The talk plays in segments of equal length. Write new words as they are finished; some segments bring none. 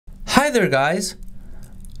Hi there, guys.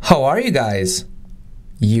 How are you guys?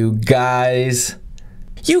 You guys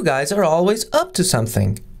are always up to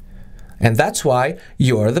something. And that's why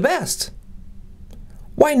you're the best.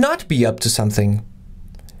 Why not be up to something?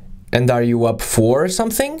 And are you up for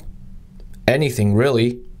something? Anything,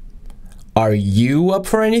 really. Are you up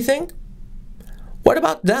for anything? What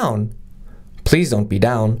about down? Please don't be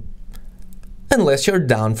down. Unless you're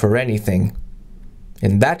down for anything.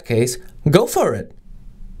 In that case, go for it.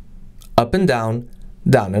 Up and down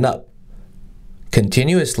and up.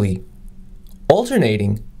 Continuously.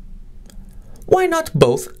 Alternating. Why not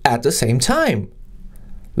both at the same time?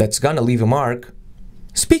 That's gonna leave a mark.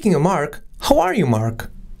 Speaking of Mark, how are you,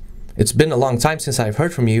 Mark? It's been a long time since I've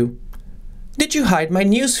heard from you. Did you hide my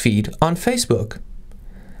newsfeed on Facebook?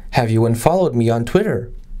 Have you unfollowed me on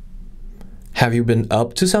Twitter? Have you been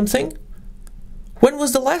up to something? When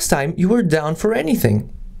was the last time you were down for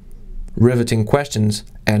anything? Riveting questions,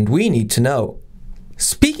 and we need to know.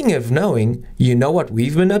 Speaking of knowing, you know what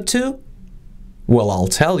we've been up to? Well, I'll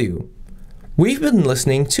tell you. We've been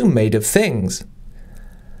listening to Made of Things,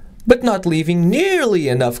 but not leaving nearly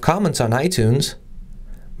enough comments on iTunes.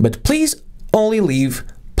 But please only leave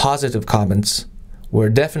positive comments. We're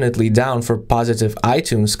definitely down for positive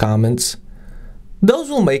iTunes comments. Those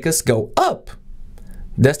will make us go up.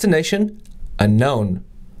 Destination, unknown.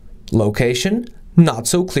 Location, not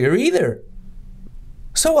so clear either.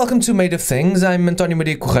 So welcome to Made of Things. I'm António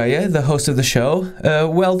Maria Correia, the host of the show.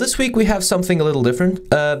 Well, this week we have something a little different.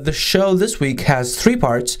 The show this week has 3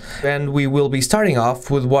 parts, and we will be starting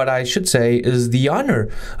off with what I should say is the honor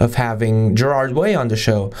of having Gerard Way on the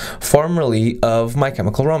show, formerly of My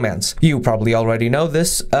Chemical Romance. You probably already know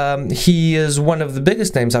this. He is one of the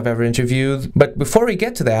biggest names I've ever interviewed, but before we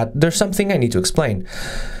get to that, there's something I need to explain.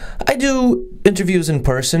 I do interviews in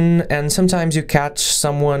person, and sometimes you catch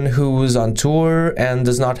someone who's on tour and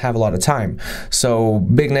does not have a lot of time. So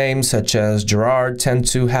big names such as Gerard tend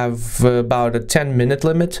to have about a 10-minute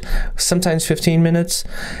limit, sometimes 15 minutes,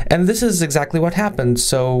 and this is exactly what happened.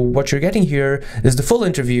 So what you're getting here is the full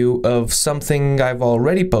interview of something I've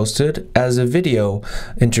already posted as a video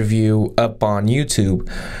interview up on YouTube.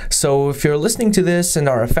 So if you're listening to this and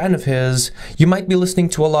are a fan of his, you might be listening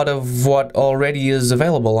to a lot of what already is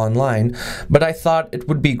available online, but I thought it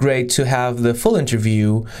would be great to have the full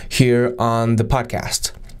interview here on the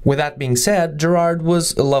podcast. With that being said, Gerard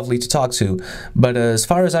was lovely to talk to, but as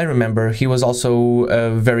far as I remember, he was also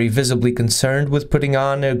very visibly concerned with putting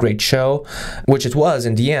on a great show, which it was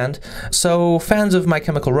in the end. So fans of My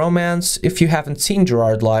Chemical Romance, if you haven't seen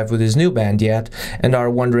Gerard live with his new band yet and are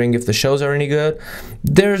wondering if the shows are any good,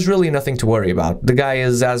 there's really nothing to worry about. The guy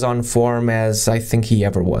is as on form as I think he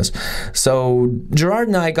ever was. So Gerard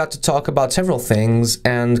and I got to talk about several things,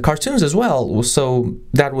 and cartoons as well, so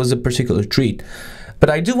that was a particular treat. But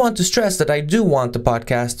I do want to stress that I do want the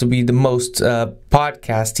podcast to be the most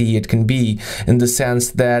podcasty it can be, in the sense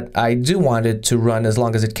that I do want it to run as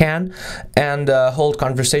long as it can and hold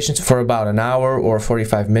conversations for about an hour or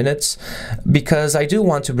 45 minutes, because I do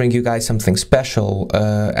want to bring you guys something special,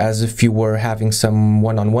 as if you were having some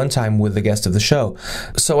one-on-one time with the guest of the show.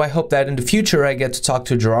 So I hope that in the future I get to talk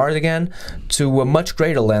to Gerard again to a much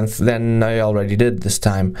greater length than I already did this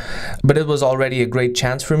time. But it was already a great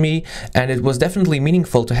chance for me, and it was definitely meaningful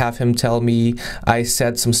to have him tell me I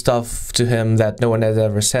said some stuff to him that no one had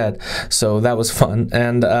ever said. So that was fun,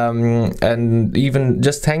 and even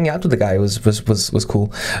just hanging out with the guy was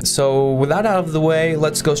cool. So with that out of the way,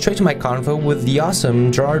 let's go straight to my convo with the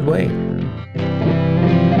awesome Gerard Way.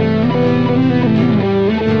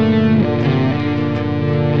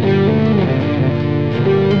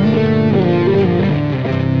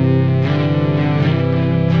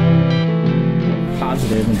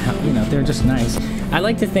 Positive, and how, they're just nice. I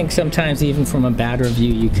like to think sometimes even from a bad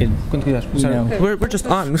review you could, We're just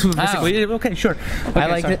on, basically. Oh. Okay, sure.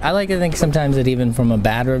 Okay, I like to think sometimes that even from a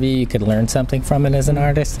bad review you could learn something from it as an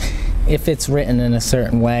artist. If it's written in a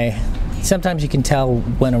certain way, sometimes you can tell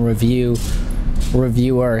when a reviewer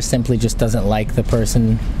simply just doesn't like the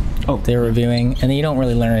person they're reviewing, and you don't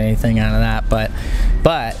really learn anything out of that.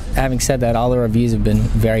 But having said that, all the reviews have been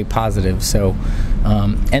very positive. So,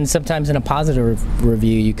 and sometimes in a positive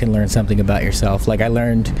review, you can learn something about yourself. Like I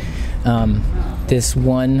learned, this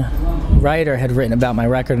one writer had written about my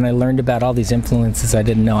record, and I learned about all these influences I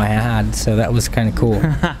didn't know I had. So that was kind of cool.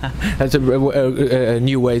 That's a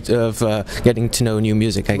new way of getting to know new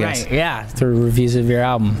music, I guess. Right. Yeah, through reviews of your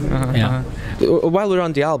album. while we're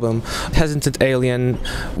on the album, Hesitant Alien,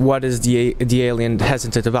 what is the alien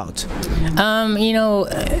hesitant about? You know,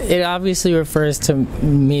 it obviously refers to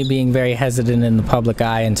me being very hesitant in the public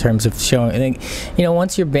eye in terms of showing. I think, you know,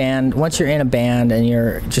 once you're in a band and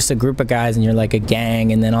you're just a group of guys and you're like a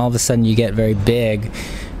gang, and then all of a sudden you get very big,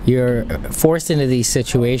 you're forced into these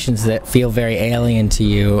situations that feel very alien to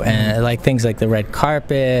you, and like things like the red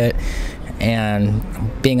carpet and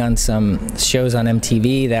being on some shows on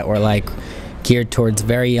MTV that were like geared towards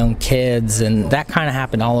very young kids, and that kind of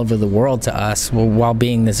happened all over the world to us while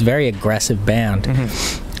being this very aggressive band.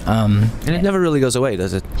 And it never really goes away,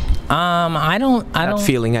 does it? I don't. That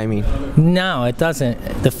feeling, I mean. No, it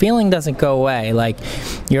doesn't. The feeling doesn't go away. Like,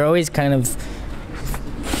 you're always kind of,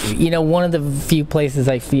 you know, one of the few places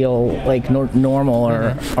I feel like normal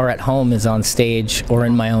or at home is on stage or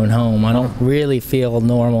in my own home. I don't really feel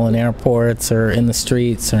normal in airports or in the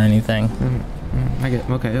streets or anything. I get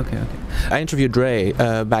okay. I interviewed Ray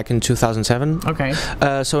back in 2007. Okay.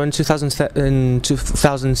 So in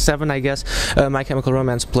 2007, I guess, My Chemical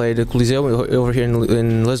Romance played at Coliseo over here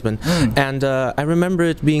in Lisbon, and I remember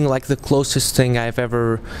it being like the closest thing I've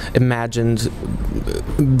ever imagined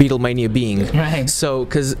Beatlemania being. Right. So,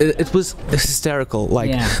 because it was hysterical,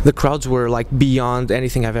 like the crowds were like beyond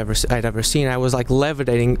anything I'd ever seen. I was like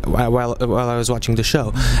levitating while I was watching the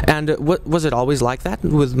show. And what was it always like that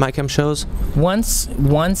with My Chem shows? Once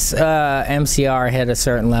MCR hit a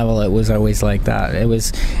certain level, it was always like that. It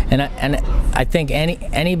was, and I think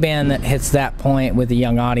any band that hits that point with a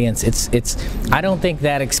young audience, it's I don't think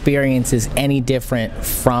that experience is any different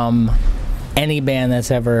from any band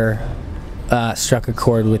that's ever struck a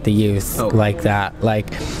chord with the youth like that.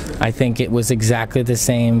 Like, I think it was exactly the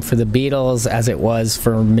same for the Beatles as it was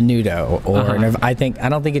for Menudo, or I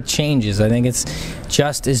don't think it changes. I think it's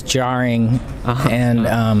just as jarring, and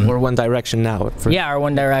or One Direction now. Or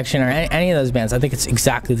One Direction, or any of those bands. I think it's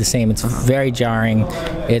exactly the same. It's very jarring.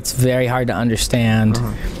 It's very hard to understand.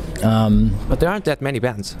 But there aren't that many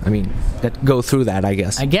bands, I mean, that go through that, I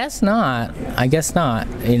guess. I guess not.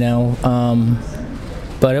 You know.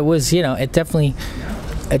 But it was, you know, it definitely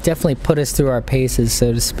put us through our paces,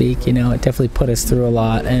 so to speak. You know, it definitely put us through a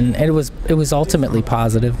lot, and it was ultimately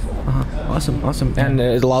positive. Awesome. And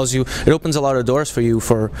it opens a lot of doors for you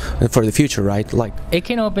for the future, right? Like, it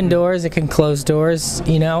can open doors, it can close doors.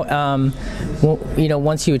 You know,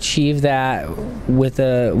 once you achieve that with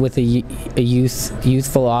a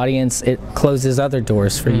youthful audience, it closes other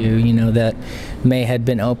doors for you. You know, that may had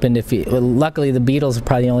been opened if you. Well, luckily, the Beatles are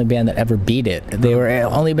probably the only band that ever beat it. They were the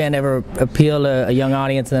only band ever appeal to a young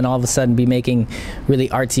audience, and then all of a sudden be making really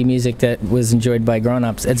artsy music that was enjoyed by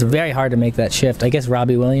grown-ups. It's very hard to make that shift. I guess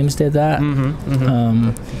Robbie Williams did that.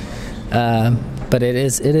 But it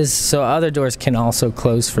is so other doors can also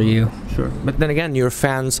close for you. Sure. But then again, your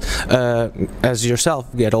fans, as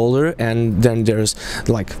yourself, get older, and then there's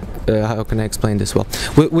like, how can I explain this well?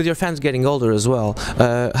 With your fans getting older as well,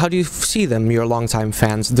 how do you see them, your longtime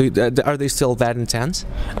fans? Are they still that intense?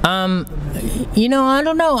 You know, I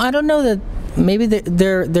don't know. I don't know that. Maybe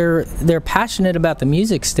they're passionate about the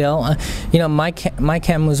music still. You know, My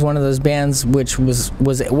Chem was one of those bands which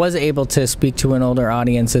was able to speak to an older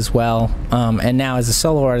audience as well. And now as a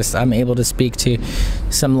solo artist, I'm able to speak to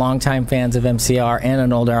some longtime fans of MCR and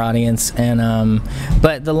an older audience. And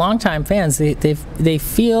but the longtime fans, they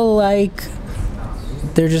feel like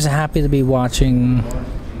they're just happy to be watching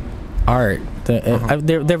art.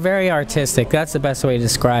 They're very artistic. That's the best way to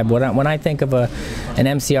describe when I think of an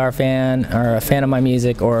MCR fan or a fan of my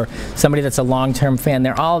music or somebody that's a long-term fan.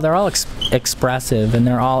 They're all expressive, and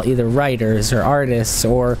they're all either writers or artists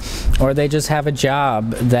or they just have a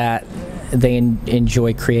job that they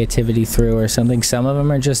enjoy creativity through or something. Some of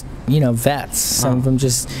them are just, you know, vets. Some of them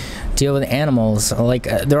just deal with animals. Like,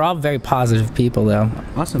 they're all very positive people, though.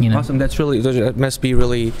 Awesome. You know? Awesome. That must be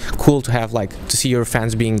really cool to have, like, to see your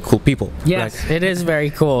fans being cool people. Yes, right? It is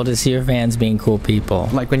very cool to see your fans being cool people.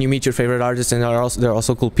 Like when you meet your favorite artists and they're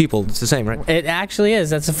also cool people. It's the same, right? It actually is.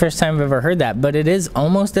 That's the first time I've ever heard that. But it is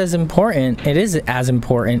almost as important. It is as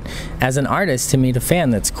important as an artist to meet a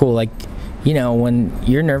fan that's cool. Like, you know, when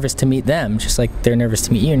you're nervous to meet them, just like they're nervous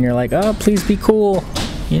to meet you, and you're like, oh, please be cool.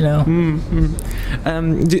 You know.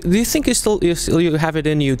 Do you think you have it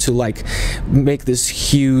in you to like make this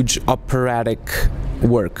huge operatic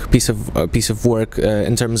piece of work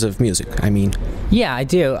in terms of music? I mean, yeah, I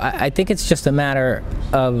do. I think it's just a matter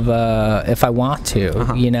of if I want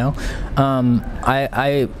to. You know,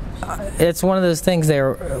 it's one of those things.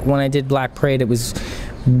 There, when I did Black Parade, it was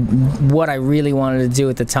what I really wanted to do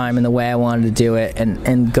at the time and the way I wanted to do it,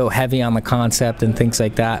 and go heavy on the concept and things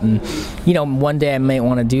like that. And one day I may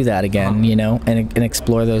want to do that again, and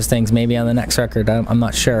explore those things. Maybe on the next record, I'm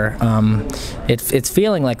not sure. It's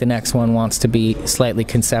feeling like the next one wants to be slightly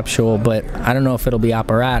conceptual, but I don't know if it'll be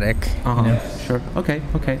operatic. Sure. Okay.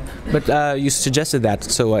 But you suggested that,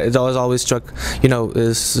 so it always struck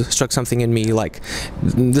something in me, like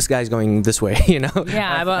this guy's going this way,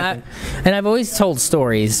 Yeah, I've always told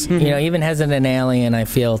stories. Even Hesitant Alien, I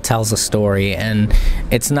feel, tells a story, and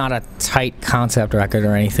it's not a tight concept record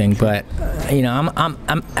or anything. But I'm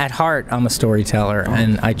at heart, I'm a storyteller,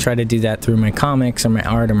 and I try to do that through my comics or my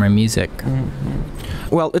art or my music.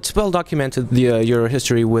 Well, it's well documented, your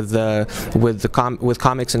history with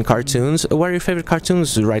comics and cartoons. What are your favorite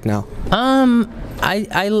cartoons right now?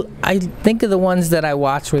 I think of the ones that I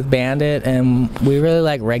watch with Bandit, and we really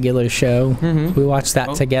like Regular Show. We watch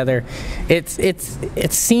that together. It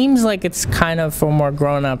seems like it's kind of for more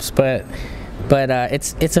grown-ups, but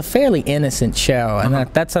it's a fairly innocent show,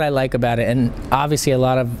 and that's what I like about it. And obviously, a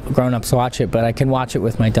lot of grown-ups watch it, but I can watch it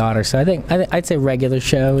with my daughter. So I'd say Regular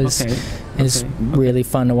Show is really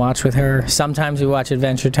fun to watch with her. Sometimes we watch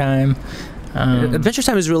Adventure Time. Adventure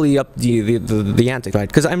Time is really up the ante, right?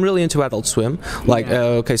 Because I'm really into Adult Swim. Like,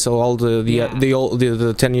 so all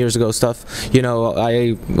the 10 years ago stuff,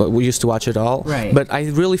 we used to watch it all. Right. But I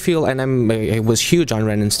really feel, and I was huge on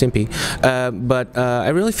Ren and Stimpy, but I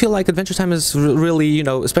really feel like Adventure Time is really,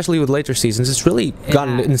 especially with later seasons, it's really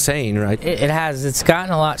gotten insane, right? It has. It's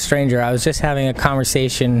gotten a lot stranger. I was just having a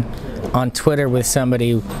conversation on Twitter with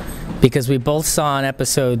somebody, because we both saw an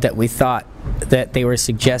episode that we thought that they were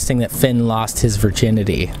suggesting that Finn lost his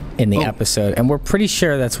virginity in the episode, and we're pretty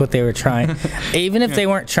sure that's what they were trying. Even if they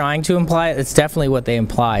weren't trying to imply it, it's definitely what they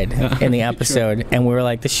implied in the episode. Sure. And we were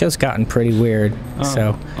like, this show's gotten pretty weird.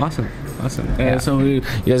 So awesome. Yeah. So,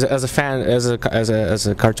 as a fan, as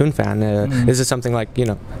a cartoon fan, is it something like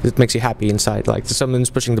it makes you happy inside, like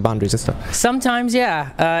someone's pushing the boundaries and stuff? Sometimes,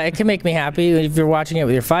 yeah, it can make me happy. If you're watching it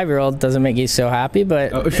with your 5-year-old, it doesn't make you so happy,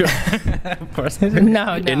 but sure, of course,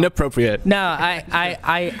 no, inappropriate. No,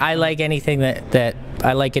 I like anything that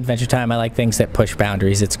I like. Adventure Time. I like things that push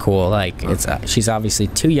boundaries. It's cool. Like she's obviously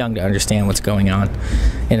too young to understand what's going on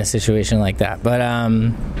in a situation like that, but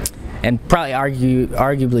and probably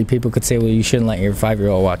arguably people could say, well, you shouldn't let your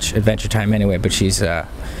 5-year-old watch Adventure Time anyway, but she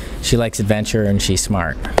likes adventure and she's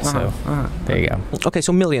smart. So there you go. Okay,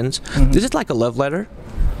 so Millions. Is it like a love letter?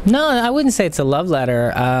 No, I wouldn't say it's a love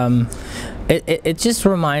letter. It just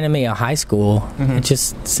reminded me of high school. It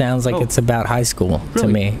just sounds like it's about high school to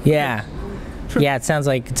me. Yeah. Sure. Yeah, it sounds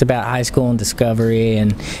like it's about high school and discovery,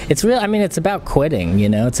 and it's real. I mean, it's about quitting.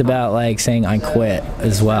 It's about like saying I quit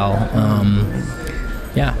as well.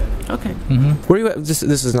 Yeah. Okay. Were you? This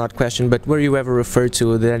is not a question, but were you ever referred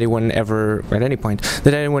to? Did anyone ever, at any point,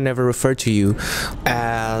 refer to you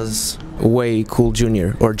as Way Cool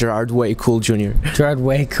Jr. or Gerard Way Cool Jr.? Gerard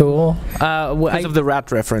Way Cool. Because of the rap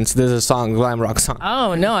reference, there's a song, glam rock song.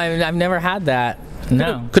 Oh no, I've never had that.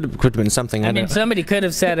 No. Could have been something. I mean, somebody could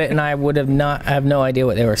have said it, and I would have have no idea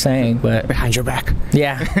what they were saying. But behind your back.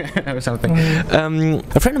 Yeah. Or something.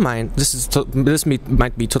 A friend of mine. This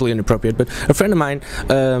might be totally inappropriate, but a friend of mine,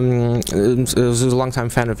 who's a longtime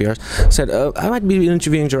fan of yours, said, "I might be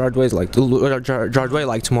interviewing Gerard Way like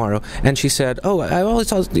tomorrow." And she said, "Oh, I always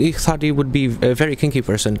thought he would be a very kinky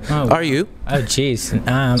person. Are you?" Oh, jeez.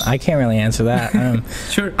 I can't really answer that.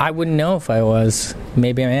 Sure. I wouldn't know if I was.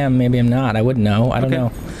 Maybe I am. Maybe I'm not. I wouldn't know. I don't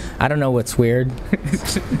know. I don't know what's weird.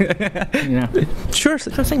 Sure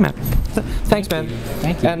thing, man. Thanks, man.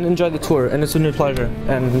 Thank you. And enjoy the tour. And it's been a pleasure.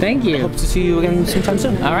 And thank you. I hope to see you again sometime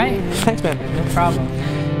soon. All right. Thanks, man. No problem.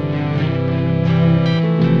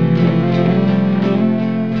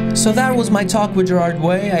 So that was my talk with Gerard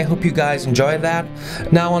Way. I hope you guys enjoyed that.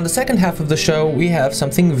 Now on the second half of the show we have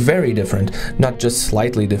something very different, not just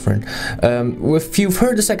slightly different. If you've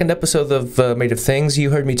heard the second episode of Made of Things,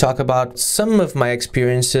 you heard me talk about some of my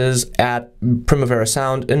experiences at Primavera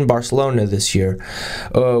Sound in Barcelona this year.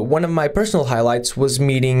 One of my personal highlights was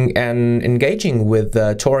meeting and engaging with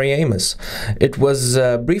Tori Amos. It was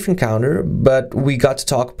a brief encounter, but we got to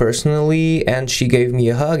talk personally and she gave me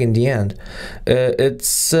a hug in the end.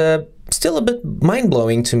 It's still a bit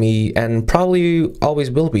mind-blowing to me, and probably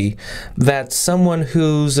always will be, that someone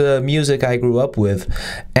whose music I grew up with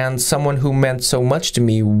and someone who meant so much to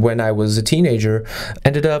me when I was a teenager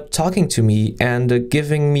ended up talking to me and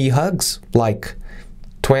giving me hugs like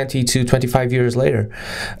 20 to 25 years later.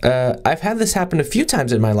 I've had this happen a few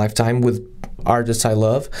times in my lifetime with artists I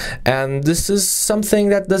love, and this is something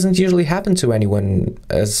that doesn't usually happen to anyone,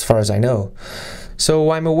 as far as I know.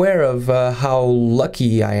 So I'm aware of how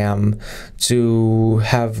lucky I am to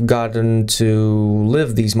have gotten to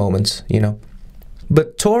live these moments, you know.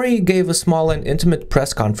 But Tori gave a small and intimate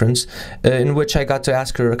press conference in which I got to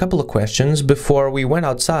ask her a couple of questions before we went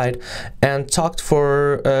outside and talked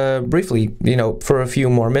for briefly, you know, for a few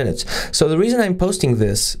more minutes. So the reason I'm posting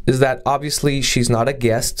this is that obviously she's not a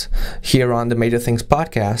guest here on the Made of Things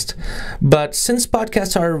podcast, but since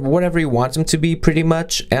podcasts are whatever you want them to be pretty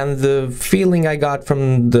much, and the feeling I got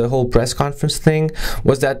from the whole press conference thing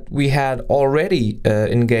was that we had already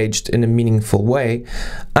engaged in a meaningful way,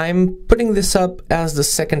 I'm putting this up as the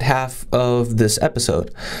second half of this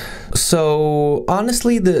episode. So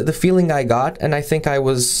honestly, the feeling I got, and I think I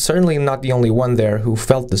was certainly not the only one there who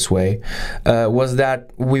felt this way, was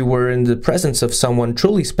that we were in the presence of someone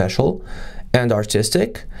truly special and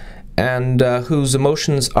artistic, and whose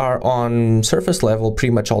emotions are on surface level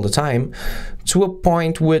pretty much all the time, to a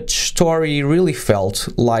point which Tori really felt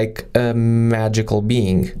like a magical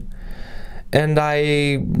being. And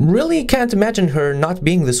I really can't imagine her not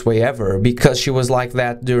being this way ever, because she was like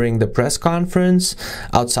that during the press conference,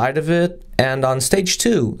 outside of it, and on stage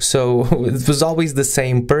too. So it was always the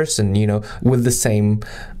same person, you know, with the same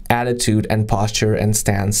attitude and posture and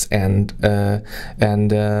stance, and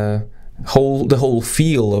the whole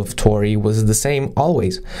feel of Tori was the same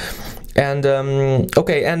always. And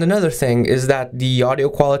okay, and another thing is that the audio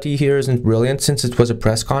quality here isn't brilliant since it was a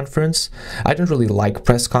press conference. I don't really like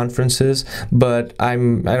press conferences, but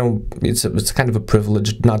it's kind of a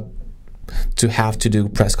privilege not to have to do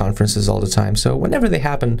press conferences all the time. So whenever they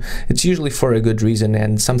happen, it's usually for a good reason,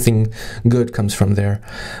 and something good comes from there.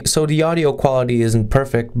 So the audio quality isn't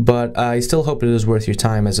perfect, but I still hope it is worth your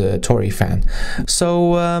time as a Tori fan.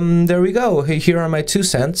 So there we go. Here are my 2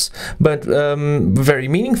 cents, but very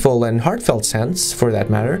meaningful and heartfelt cents, for that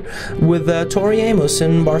matter, with Tori Amos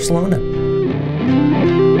in Barcelona.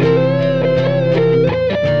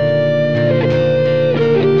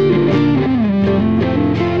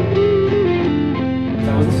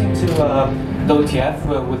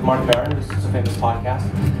 WTF with Mark Barron. This is a famous podcast,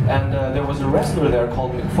 and there was a wrestler there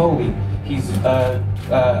called Mick Foley. He's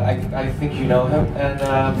I think you know him, and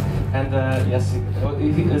yes,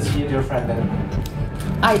 is he a dear friend then?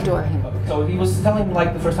 I adore him. So he was telling,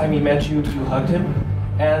 like, the first time he met you, you hugged him,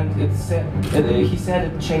 and he said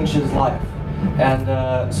it changed his life.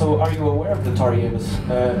 And so, are you aware of the Tori Amos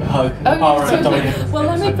hug? Oh, yes,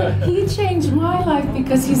 well, he changed my life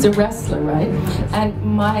because he's a wrestler, right? And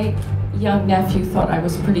my young nephew thought I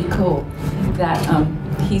was pretty cool, that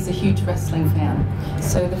he's a huge wrestling fan.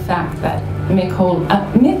 So the fact that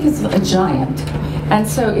Mick is a giant, and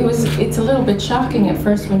so it's a little bit shocking at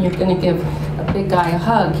first when you're going to give a big guy a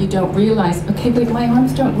hug. You don't realize, okay, but my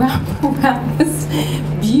arms don't wrap around this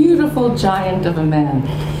beautiful giant of a man.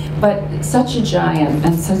 But such a giant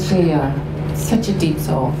and such a deep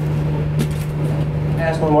soul. Can I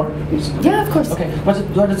ask one more? Yeah, of course. Okay,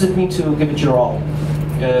 what does it mean to give it your all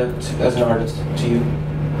as an artist to you?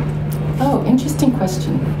 Oh, interesting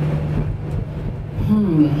question.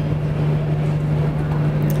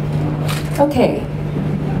 Okay,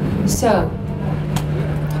 so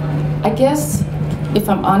I guess if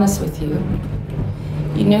I'm honest with you,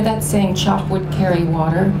 you know that saying, chop wood, carry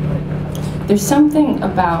water? There's something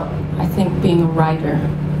about, I think, being a writer,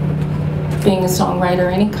 being a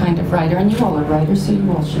songwriter, any kind of writer, and you all are writers, so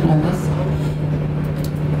you all should know this.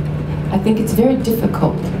 I think it's very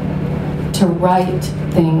difficult to write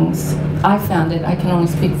things. I found it, I can only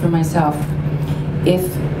speak for myself,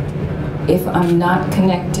 if I'm not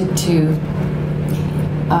connected to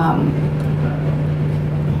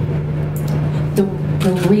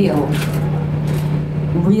the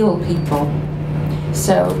real people.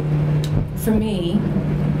 So, for me,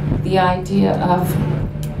 the idea of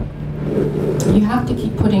you have to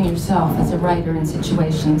keep putting yourself as a writer in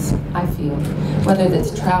situations, I feel, whether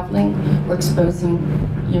that's traveling or exposing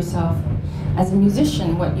yourself. As a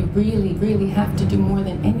musician, what you really, really have to do more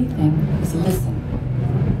than anything is listen.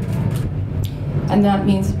 And that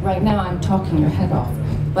means right now I'm talking your head off.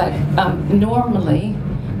 But normally,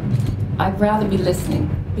 I'd rather be listening,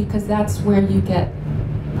 because that's where you get,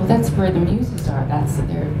 well, that's where the muses are.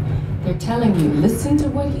 They're telling you, listen to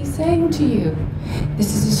what he's saying to you.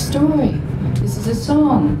 This is a story. This is a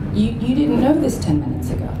song. You didn't know this 10 minutes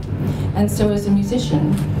ago. And so as a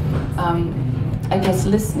musician, I guess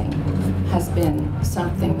listening has been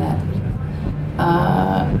something that,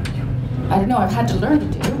 I don't know, I've had to learn to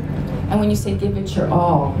do. And when you say give it your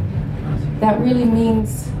all, that really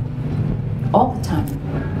means all the time.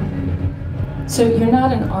 So you're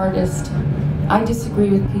not an artist I disagree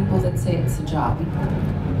with people that say it's a job.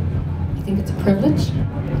 I think it's a privilege.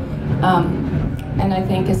 And I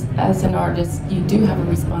think as an artist, you do have a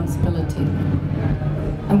responsibility.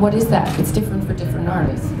 And what is that? It's different for different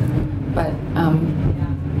artists. But, I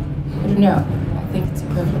don't know. I think it's a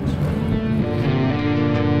privilege.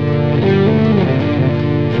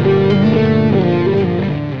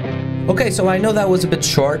 Okay, so I know that was a bit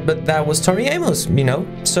short, but that was Tori Amos, you know,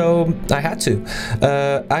 so I had to.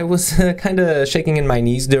 I was kind of shaking in my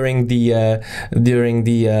knees during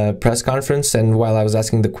the press conference and while I was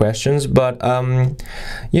asking the questions, but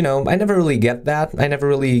you know, I never really get that. I never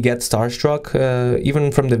really get starstruck.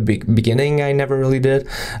 Even from the beginning, I never really did,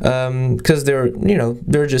 because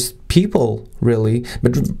they're just people, really,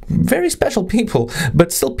 but very special people,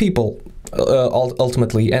 but still people,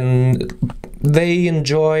 ultimately, and they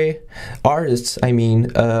enjoy, artists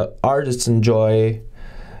enjoy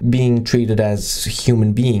being treated as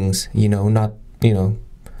human beings, not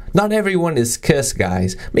everyone is Kiss,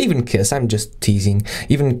 guys. Even Kiss, I'm just teasing.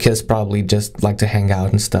 Even Kiss probably just like to hang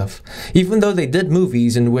out and stuff. Even though they did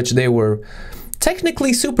movies in which they were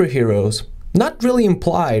technically superheroes, not really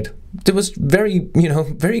implied. It was very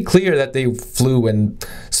clear that they flew and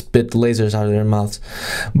spit lasers out of their mouths.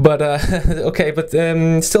 But, okay, but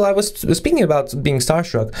still I was speaking about being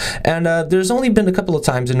starstruck. And there's only been a couple of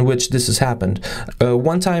times in which this has happened.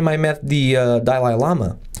 One time I met the Dalai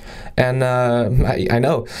Lama. And I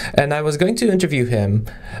know, and I was going to interview him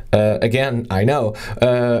again. I know,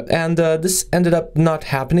 and this ended up not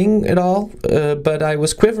happening at all. But I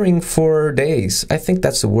was quivering for days. I think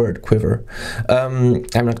that's the word, quiver. I'm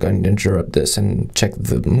not going to interrupt this and check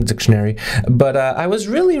the dictionary. But I was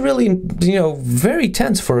really, very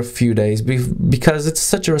tense for a few days because it's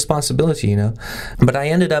such a responsibility, But I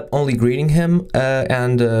ended up only greeting him,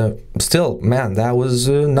 and still, man, that was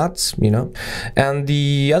nuts, And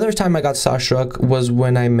the other time I got starstruck was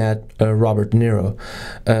when I met Robert De Niro.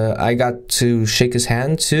 I got to shake his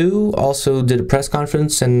hand too, also did a press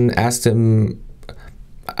conference and asked him,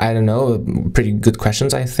 I don't know, pretty good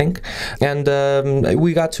questions, I think. And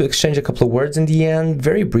we got to exchange a couple of words in the end,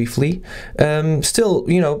 very briefly. Still,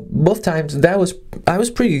 both times I was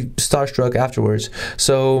pretty starstruck afterwards.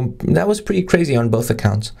 So that was pretty crazy on both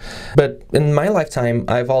accounts. But in my lifetime,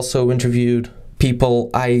 I've also interviewed people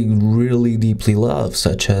I really deeply love,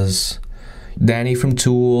 such as Danny from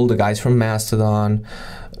Tool, the guys from Mastodon,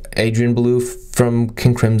 Adrian Belew from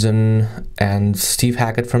King Crimson, and Steve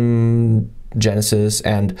Hackett from Genesis,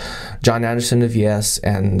 and John Anderson of Yes,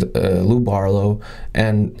 and Lou Barlow,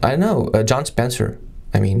 and I know John Spencer.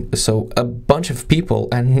 I mean, so a bunch of people,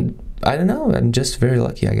 and I don't know, I'm just very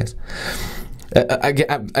lucky, I guess.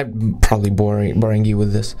 I'm probably boring you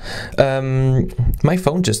with this. My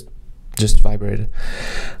phone just vibrated.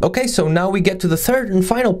 Okay, so now we get to the third and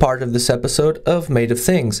final part of this episode of Made of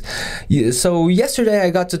Things. So yesterday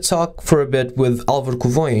I got to talk for a bit with Álvaro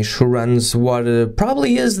Covões, who runs what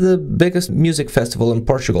probably is the biggest music festival in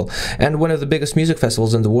Portugal and one of the biggest music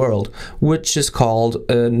festivals in the world, which is called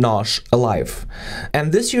Nós Alive.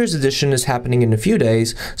 And this year's edition is happening in a few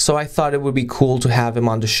days, so I thought it would be cool to have him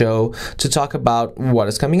on the show to talk about what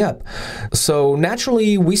is coming up. So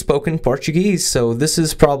naturally we spoke in Portuguese, so this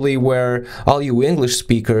is probably where all you English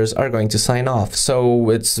speakers are going to sign off. So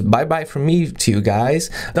it's bye-bye from me to you guys.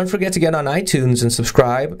 Don't forget to get on iTunes and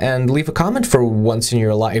subscribe and leave a comment for once in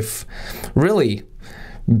your life. Really,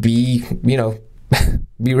 be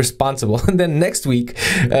responsible. And then next week,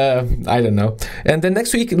 I don't know. And then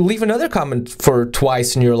next week, leave another comment for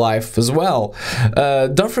twice in your life as well.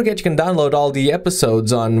 Don't forget you can download all the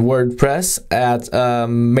episodes on WordPress at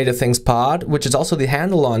Made of Things Pod, which is also the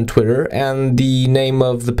handle on Twitter and the name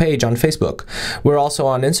of the page on Facebook. We're also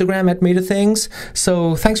on Instagram at Made of Things.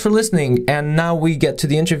 So thanks for listening. And now we get to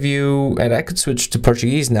the interview, and I could switch to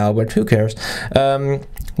Portuguese now, but who cares?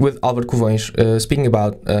 With Álvaro Covões, speaking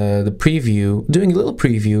about the preview, doing a little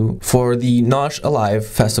preview for the Nós Alive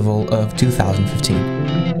Festival of 2015.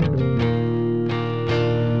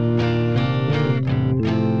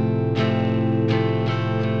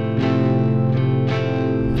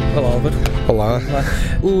 Olá, Álvaro. Olá.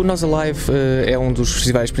 O Nós Alive é um dos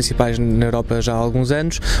festivais principais na Europa já há alguns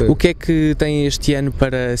anos. Sim. O que é que tem este ano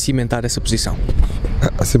para cimentar essa posição?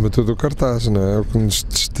 Acima de tudo o cartaz, não é? O que nos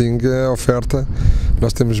distingue é a oferta.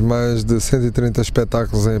 Nós temos mais de 130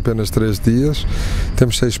 espetáculos em apenas 3 dias,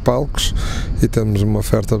 temos 6 palcos e temos uma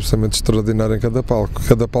oferta absolutamente extraordinária em cada palco.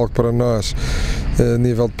 Cada palco para nós, a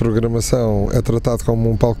nível de programação, é tratado como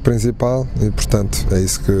um palco principal e, portanto, é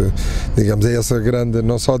isso que, digamos, é essa grande,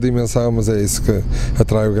 não só a dimensão, mas é isso que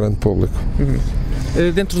atrai o grande público.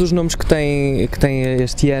 Dentro dos nomes que tem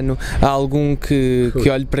este ano, há algum que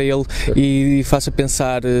olhe para ele e faça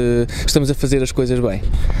pensar estamos a fazer as coisas bem?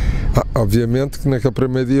 Obviamente que naquele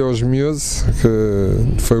primeiro dia os Muse,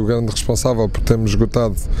 que foi o grande responsável por termos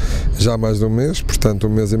esgotado já mais de um mês, portanto um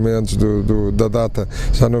mês e meio antes da data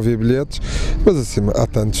já não havia bilhetes, mas acima, há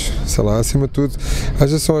tantos, sei lá, acima de tudo,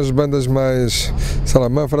 às vezes são as bandas mais, sei lá,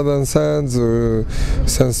 Manfred & Sons, o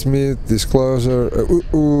Sam Smith, Disclosure,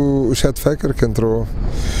 o Chet Faker, que entrou,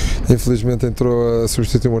 infelizmente entrou a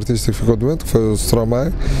substituir um artista que ficou doente, que foi o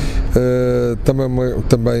Stromae,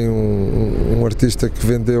 também um artista que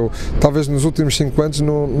vendeu, talvez nos últimos 5 anos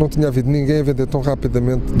não tinha havido ninguém a vender tão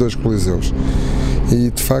rapidamente 2 coliseus. E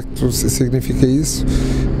de facto significa isso,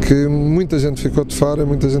 que muita gente ficou de fora e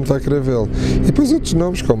muita gente vai querer vê-lo. E depois outros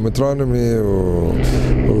nomes como Metronomy,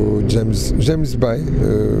 o James Bay,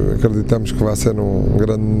 acreditamos que vai ser um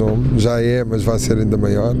grande nome, já é, mas vai ser ainda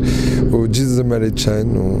maior. O Jesus and Mary Chain,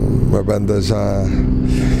 uma banda já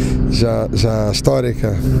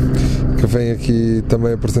histórica, que vem aqui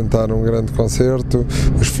também apresentar um grande concerto.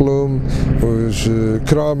 Os Flume, os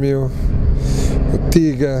Chromio, o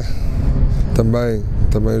Tiga, também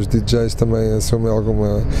os DJs também assumem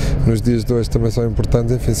alguma, nos dias de hoje também são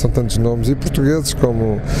importantes, enfim, são tantos nomes, e portugueses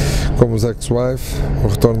como os Ex-Wife, o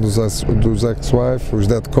retorno dos Ex-Wife, os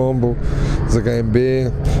Dead Combo, os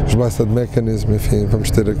HMB, os Blessed Mechanism, enfim,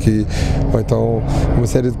 vamos ter aqui, ou então uma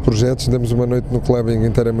série de projetos. Demos uma noite no clubbing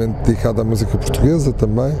inteiramente dedicada à música portuguesa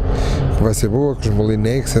também, que vai ser boa, com os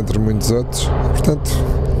Molinex, entre muitos outros, portanto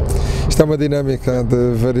isto é uma dinâmica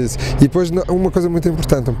de variz. E depois uma coisa muito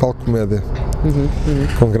importante, um palco comédia,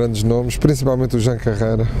 com grandes nomes, principalmente o Jean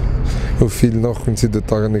Carreira, o filho não reconhecido de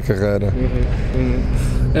Tony Carreira.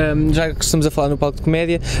 Já que estamos a falar no palco de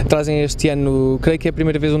comédia, trazem este ano, creio que é a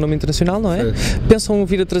primeira vez, um nome internacional, não é? Sim. Pensam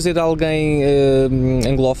vir a trazer alguém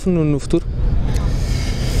anglófono no futuro?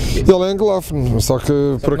 Ele é anglófono, só que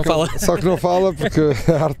não fala porque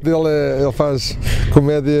a arte dele ele faz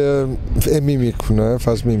comédia, é mímico, não é?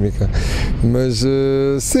 Faz mímica. Mas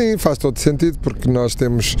sim, faz todo sentido, porque nós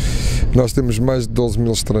temos mais de 12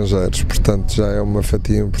 mil estrangeiros, portanto já é uma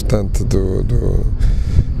fatia importante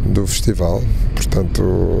do festival.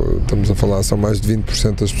 Portanto, estamos a falar, são mais de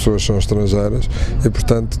 20% das pessoas são estrangeiras e,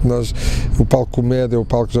 portanto, o palco comédia, o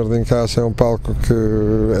palco Jardim Caixa é um palco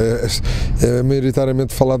que é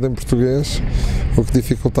maioritariamente falado em português, o que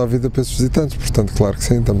dificulta a vida para esses visitantes. Portanto, claro que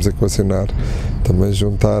sim, estamos a equacionar também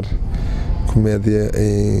juntar comédia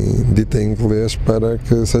dita em inglês para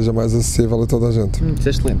que seja mais acessível a toda a gente. Isso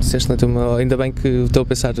é excelente. Ainda bem que estou a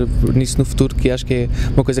pensar nisso no futuro, que acho que é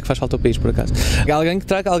uma coisa que faz falta ao país, por acaso. Alguém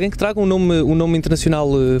que traga um nome internacional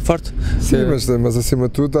forte? Sim, mas acima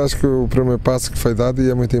de tudo acho que o primeiro passo que foi dado, e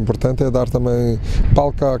é muito importante, é dar também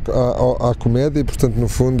palco à comédia e, portanto, no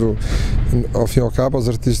fundo, ao fim e ao cabo, aos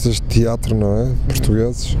artistas de teatro, não é?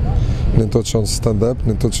 Portugueses. Nem todos são stand-up,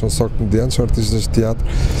 nem todos são só comediantes, são artistas de teatro,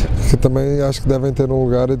 que também acho que devem ter um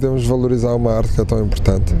lugar e devemos valorizar uma arte que é tão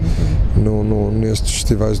importante nestes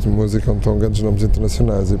festivais de música onde estão grandes nomes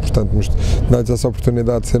internacionais, e portanto dar-lhes essa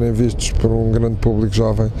oportunidade de serem vistos por um grande público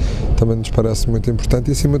jovem também nos parece muito importante,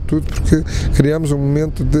 e acima de tudo porque criamos um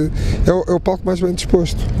momento é o palco mais bem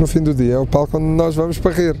disposto no fim do dia, é o palco onde nós vamos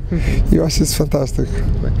para rir, e eu acho isso fantástico.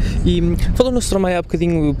 E falou no Stromae há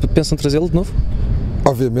bocadinho, pensam trazê-lo de novo?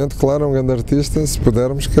 Obviamente, claro, um grande artista, se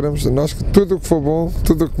pudermos, nós tudo o que for bom,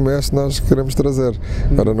 tudo o que mexe, nós queremos trazer.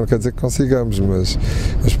 Agora não quer dizer que consigamos, mas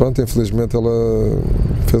pronto, infelizmente ela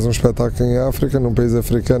fez um espetáculo em África, num país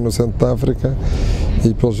africano, no centro da África,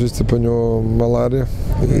 e pelos vistos apanhou malária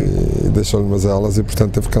e deixou-lhe umas elas, e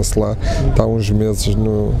portanto teve que cancelar. Está há uns meses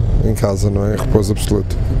em casa, não é? Em repouso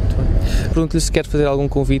absoluto. Pergunto-lhe se quer fazer algum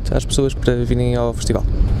convite às pessoas para virem ao festival.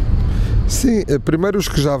 Sim, primeiro os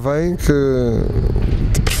que já vêm, que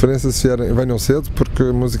de preferência se venham cedo, porque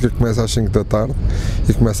a música começa às 5 da tarde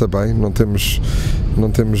e começa bem, não temos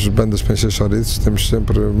bandas para encher chouriços, temos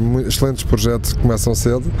sempre excelentes projetos que começam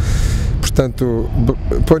cedo, portanto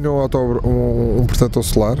ponham um protetor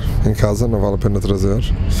solar em casa, não vale a pena trazer.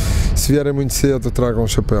 Se vierem muito cedo, tragam um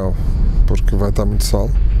chapéu, porque vai estar muito sol.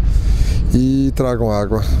 E tragam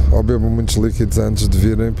água, ou bebam muitos líquidos antes de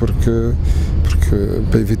virem, porque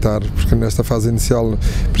para evitar, porque nesta fase inicial,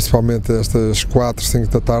 principalmente estas 4, 5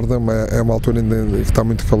 da tarde, é uma altura ainda que está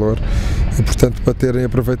muito calor, e portanto para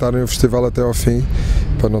aproveitarem o festival até ao fim,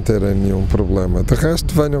 para não terem nenhum problema. De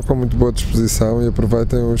resto, venham com muito boa disposição e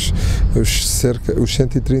aproveitem os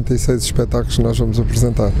 136 espetáculos que nós vamos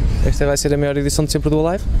apresentar. Esta vai ser a maior edição de sempre do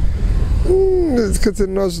Alive? Quer dizer,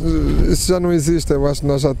 isso já não existe. Eu acho que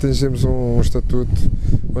nós já atingimos um estatuto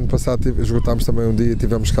O ano passado esgotámos também um dia e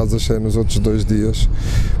tivemos casa cheia nos outros 2 dias.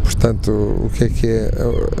 Portanto, o que é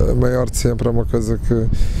a maior de sempre é uma coisa que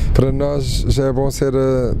para nós já é bom ser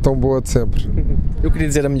tão boa de sempre. Eu queria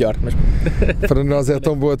dizer a melhor, mas... Para nós é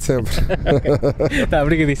tão boa de sempre. Tá,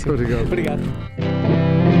 obrigadíssimo. Obrigado. Obrigado.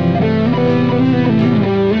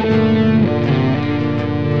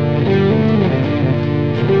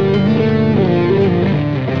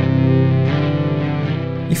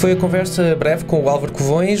 E foi a conversa breve com o Álvaro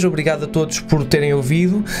Covões. Obrigado a todos por terem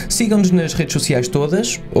ouvido. Sigam-nos nas redes sociais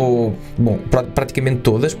todas, ou, bom, praticamente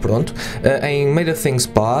todas, pronto, em Made of Things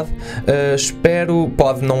Pod. Espero,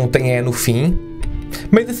 pod não tem E no fim.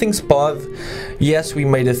 Made of Things Pod. Yes, we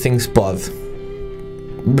made a Things Pod.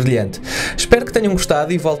 Brilhante. Espero que tenham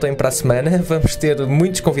gostado e voltem para a semana. Vamos ter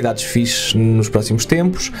muitos convidados fixes nos próximos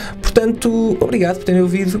tempos. Portanto, obrigado por terem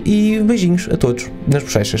ouvido e beijinhos a todos nas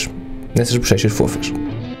bochechas, nessas bochechas fofas.